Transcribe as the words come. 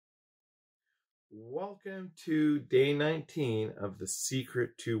Welcome to day 19 of the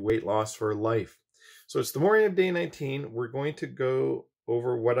secret to weight loss for life. So it's the morning of day 19. We're going to go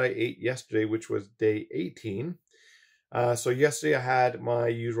over what I ate yesterday, which was day 18. So yesterday I had my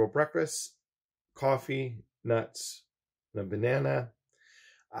usual breakfast, coffee, nuts, and a banana.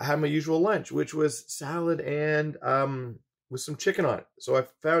 I had my usual lunch, which was salad and with some chicken on it. So I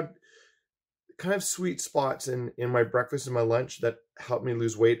found kind of sweet spots in my breakfast and my lunch that help me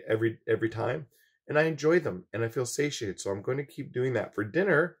lose weight every time. And I enjoy them and I feel satiated. So I'm going to keep doing that. For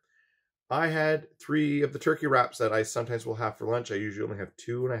dinner, I had 3 of the turkey wraps that I sometimes will have for lunch. I usually only have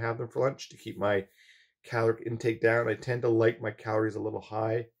 2 when I have them for lunch to keep my calorie intake down. I tend to like my calories a little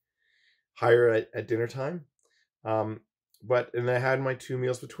higher at dinner time. And I had my 2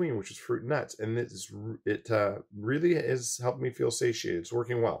 meals between, which is fruit and nuts. And it really has helped me feel satiated. It's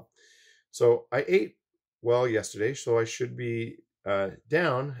working well. So I ate well yesterday, so I should be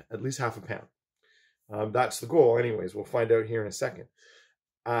down at least half a pound. That's the goal anyways. We'll find out here in a second.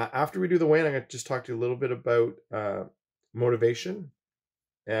 After we do the weigh-in, I'm going to just talk to you a little bit about motivation.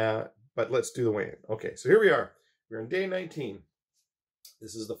 But let's do the weigh-in. Okay, so here we are. We're on day 19.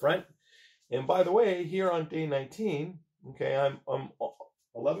 This is the front. And by the way, here on day 19, okay, I'm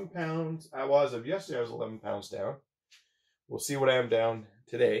 11 pounds. As of yesterday, I was 11 pounds down. We'll see what I am down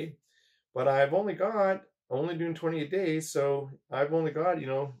today. But I've only doing 28 days, so I've only got,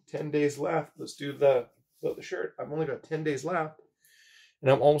 10 days left. Let's do the shirt. I've only got 10 days left, and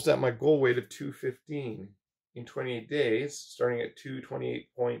I'm almost at my goal weight of 215 in 28 days, starting at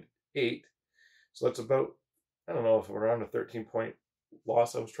 228.8. So that's about, I don't know, if around a 13-point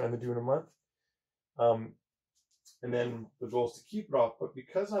loss I was trying to do in a month. And then the goal is to keep it off. But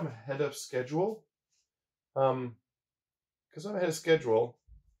because I'm ahead of schedule,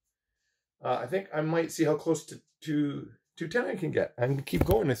 I think I might see how close to 210 I can get. I can keep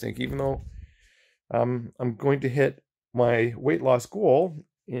going, I think, even though I'm going to hit my weight loss goal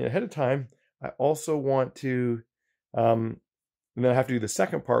ahead of time. I also want to, and then I have to do the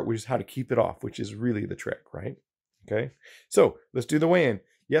second part, which is how to keep it off, which is really the trick, right? Okay, so let's do the weigh-in.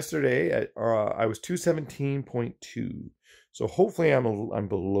 Yesterday, I was 217.2. So hopefully I'm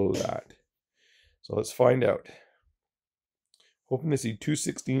below that. So let's find out. Hoping to see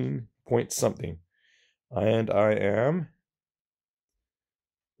 216 point something, and I am,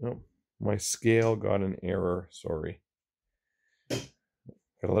 oh, my scale got an error, sorry,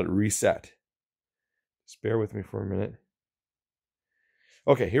 gotta let it reset. Just bear with me for a minute.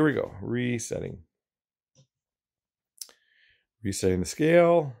 Okay, here we go. Resetting the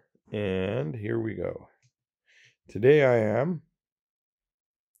scale, and here we go. Today I am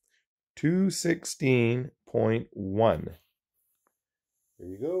 216.1. There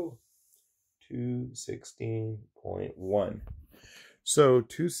you go. 216.1. So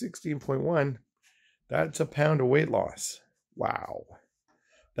 216.1, that's a pound of weight loss. Wow.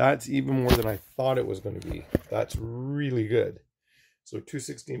 That's even more than I thought it was going to be. That's really good. So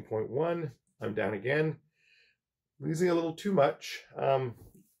 216.1, I'm down again. Losing a little too much.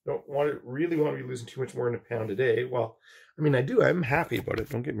 Really want to be losing too much more than a pound a day. Well, I mean, I do. I'm happy about it.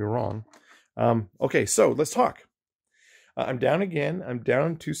 Don't get me wrong. Okay, so let's talk. I'm down again. I'm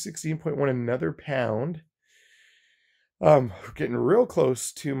down 216.1, another pound. Getting real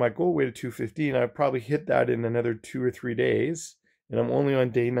close to my goal weight of 215. I'll probably hit that in another 2 or 3 days, and I'm only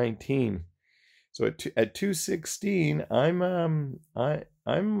on day 19. So at 216, I'm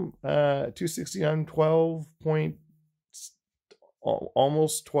 216. I'm 12 point,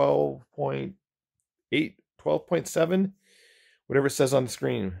 almost 12.8, 12.7, whatever it says on the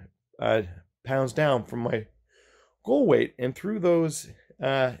screen. Pounds down from my goal weight, and through those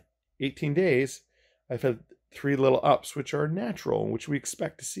 18 days I've had 3 little ups, which are natural, which we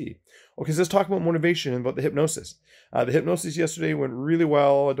expect to see. Okay, so let's talk about motivation and about the hypnosis. The hypnosis yesterday went really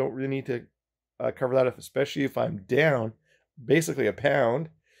well. I don't really need to cover that, especially if I'm down basically a pound.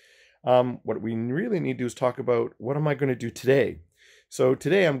 What we really need to do is talk about what am I going to do today. So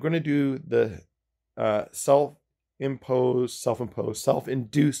today I'm going to do the self-induced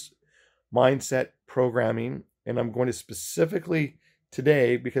mindset programming. And I'm going to specifically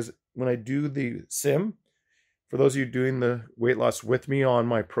today, because when I do the sim, for those of you doing the weight loss with me on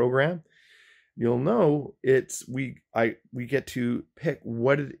my program, you'll know we get to pick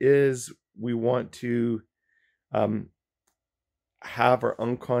what it is we want to have our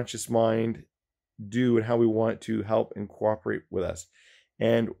unconscious mind do and how we want to help and cooperate with us.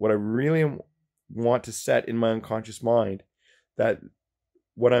 And what I really want to set in my unconscious mind, that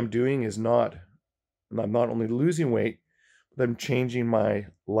what I'm doing is I'm not only losing weight, but I'm changing my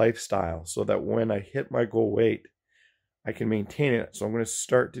lifestyle so that when I hit my goal weight, I can maintain it. So I'm going to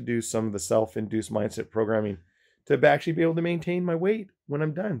start to do some of the self-induced mindset programming to actually be able to maintain my weight when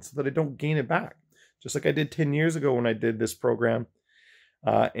I'm done so that I don't gain it back. Just like I did 10 years ago when I did this program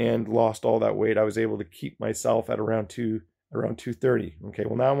and lost all that weight. I was able to keep myself at around 230. Okay,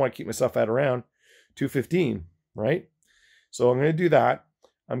 well now I want to keep myself at around 215, right? So I'm going to do that.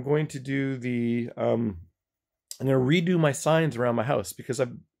 I'm going to do I'm going to redo my signs around my house because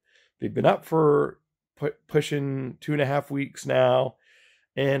they've been up for pushing 2.5 weeks now.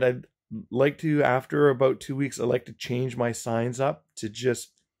 And I'd like to, after about 2 weeks, I like to change my signs up to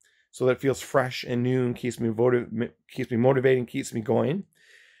just so that it feels fresh and new and keeps me motivating, keeps me going.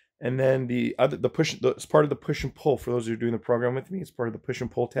 And then it's part of the push and pull. For those who are doing the program with me, it's part of the push and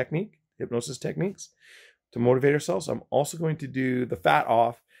pull technique, hypnosis techniques to motivate ourselves. I'm also going to do the fat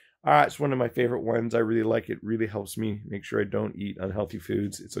off. It's one of my favorite ones. I really like it. Really helps me make sure I don't eat unhealthy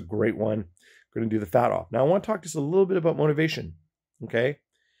foods. It's a great one. I'm going to do the fat off. Now I want to talk just a little bit about motivation, okay?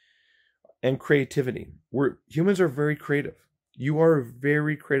 And creativity. Humans are very creative. You are a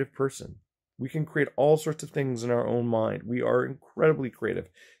very creative person. We can create all sorts of things in our own mind. We are incredibly creative.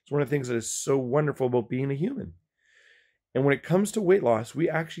 It's one of the things that is so wonderful about being a human. And when it comes to weight loss, we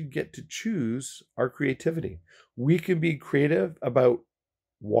actually get to choose our creativity. We can be creative about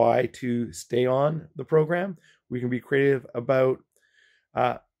why to stay on the program. We can be creative about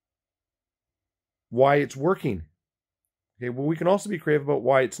why it's working. Okay, well, we can also be creative about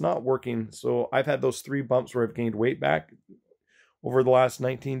why it's not working. So I've had those 3 bumps where I've gained weight back over the last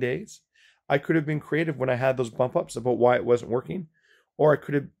 19 days. I could have been creative when I had those bump ups about why it wasn't working, or I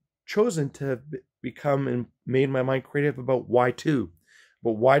could have chosen to become and made my mind creative about why to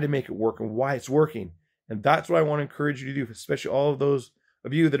make it work and why it's working. And that's what I want to encourage you to do, especially all of those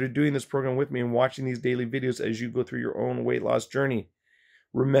of you that are doing this program with me and watching these daily videos as you go through your own weight loss journey.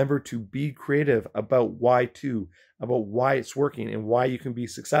 Remember to be creative about why it's working and why you can be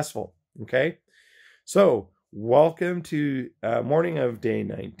successful. Okay? So, welcome to morning of day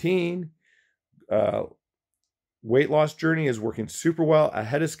 19. Weight loss journey is working super well,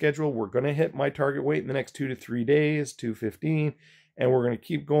 ahead of schedule. We're going to hit my target weight in the next 2 to 3 days, 215, and we're going to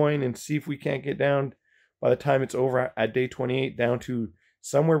keep going and see if we can't get down by the time it's over at day 28 down to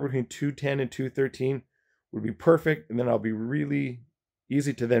somewhere between 210 and 213 would be perfect. And then I'll be really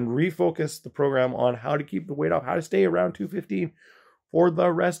easy to then refocus the program on how to keep the weight off, how to stay around 215 for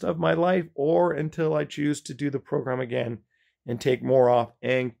the rest of my life, or until I choose to do the program again and take more off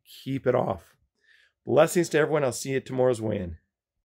and keep it off. Blessings to everyone. I'll see you at tomorrow's weigh-in.